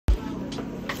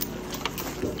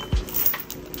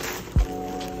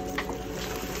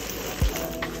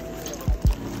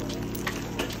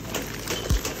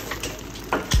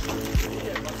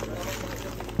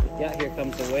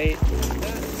weight.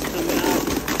 It's coming up.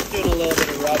 It's doing a little bit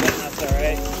of rubbing, that's all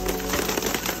right.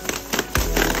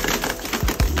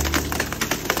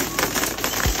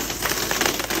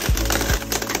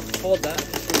 Hold that,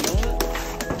 just for a moment.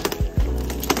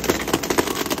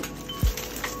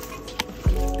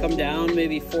 Come down,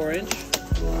 maybe 4 inch.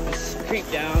 Just creep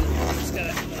down. Just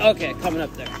gotta, okay, coming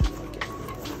up there.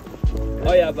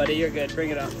 Oh yeah, buddy, you're good.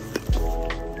 Bring it up.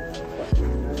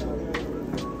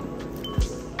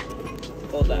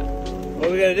 Hold that. What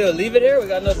are we gonna do? Leave it here? We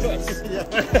got no choice.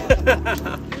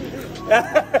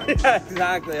 Yeah,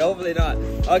 exactly. Hopefully not.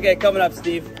 Okay, coming up,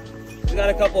 Steve. She's got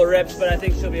a couple of rips, but I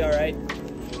think she'll be all right.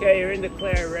 Okay, you're in the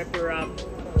clear. Rip her up.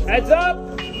 Heads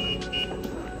up!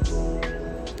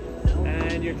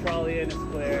 And your trolley in is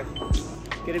clear.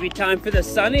 Gonna be time for the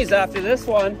sunnies after this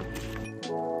one.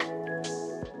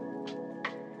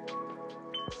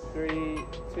 3,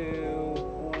 2,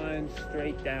 1,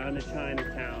 straight down to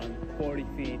Chinatown. 40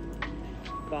 feet.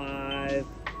 5,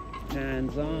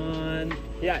 hands on.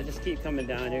 Yeah, just keep coming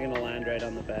down. You're gonna land right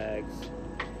on the bags.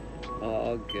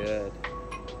 All good.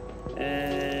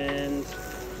 And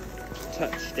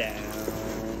touchdown.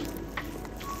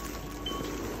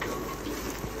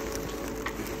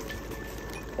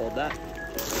 Hold that.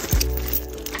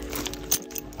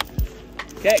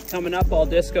 Okay, coming up, all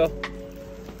disco.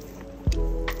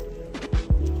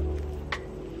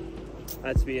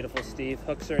 That's beautiful, Steve.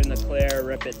 Hooks are in the clear,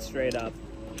 rip it straight up.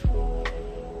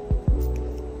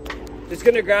 Just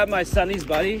gonna grab my sunnies,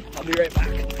 buddy. I'll be right back.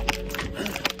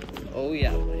 Oh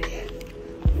yeah, buddy.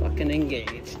 Fucking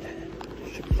engaged.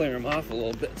 Should clear them off a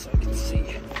little bit so I can see.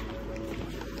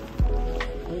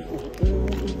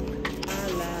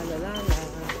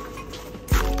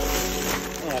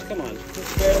 Oh, come on.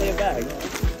 It's barely a bag.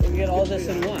 We can get all this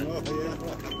in one.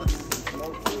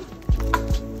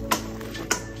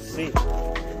 See.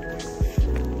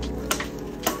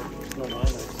 No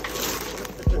manners.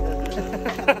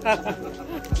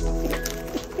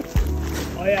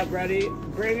 Oh yeah, buddy.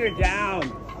 Bring her down.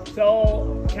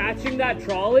 So catching that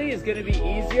trolley is going to be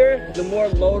easier the more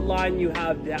load line you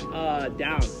have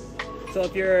down. So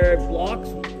if your block's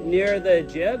near the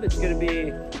jib, it's going to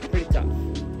be pretty tough.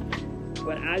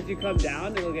 But as you come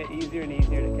down, it'll get easier and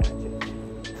easier to catch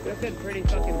it. Looking pretty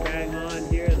fucking bang on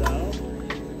here though.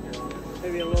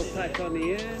 Maybe a little touch on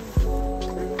the end.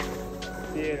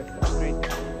 Beautiful. Straight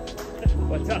down.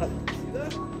 What's up? See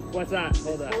that? What's that?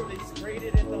 Hold that. Oh, they sprayed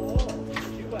it in the hole.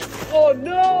 Oh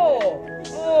no!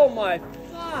 Oh my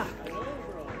fuck!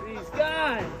 These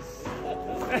guys! Come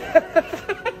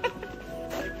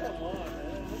on,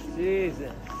 man.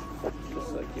 Jesus.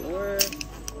 Just like you were.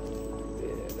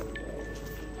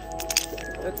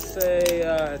 Let's say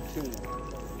 2 more.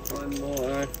 1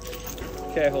 more.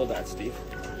 Okay, hold that, Steve.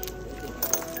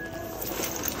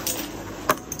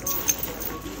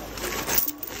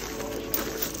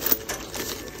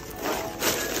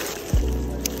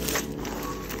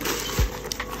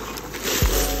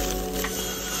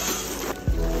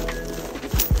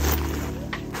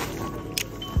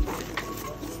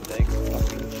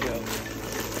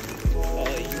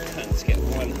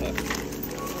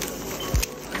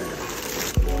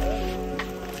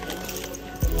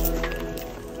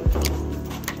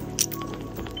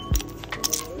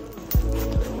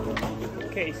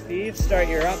 Okay, Steve, start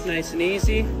your up nice and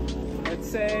easy. Let's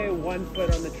say 1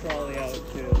 foot on the trolley out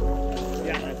too.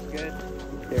 Yeah, that's good.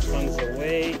 Here comes the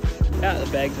weight. Yeah, the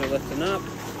bags are lifting up.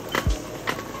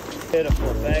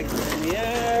 Beautiful, bags are in the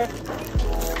air.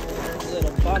 A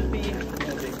little bumpy,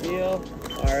 no big deal.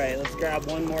 All right, let's grab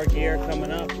 1 more gear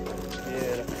coming up.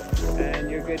 Beautiful. And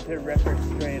you're good to rip her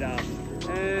straight up.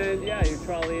 And yeah, your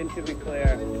trolley in should be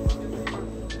clear.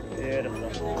 Beautiful.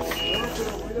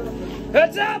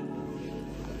 Heads up!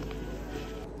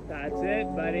 That's it,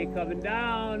 buddy. Coming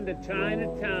down to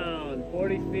Chinatown.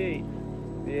 40 feet.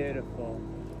 Beautiful.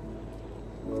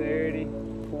 30,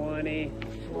 20,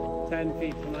 10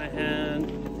 feet to my hand,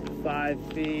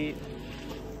 5 feet.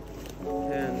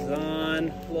 Hands on.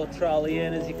 A little trolley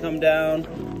in as you come down.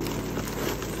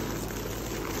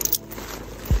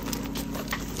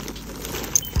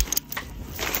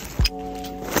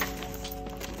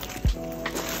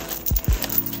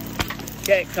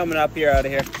 Okay, coming up, you're out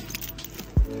of here.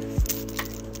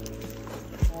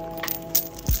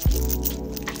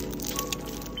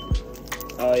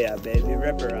 Oh yeah, baby,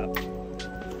 rip her up.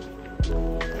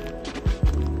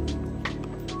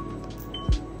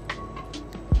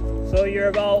 So you're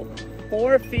about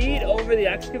 4 feet over the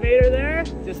excavator there.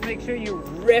 Just make sure you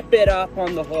rip it up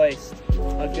on the hoist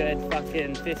a good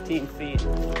fucking 15 feet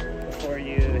before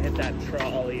you hit that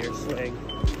trolley or swing.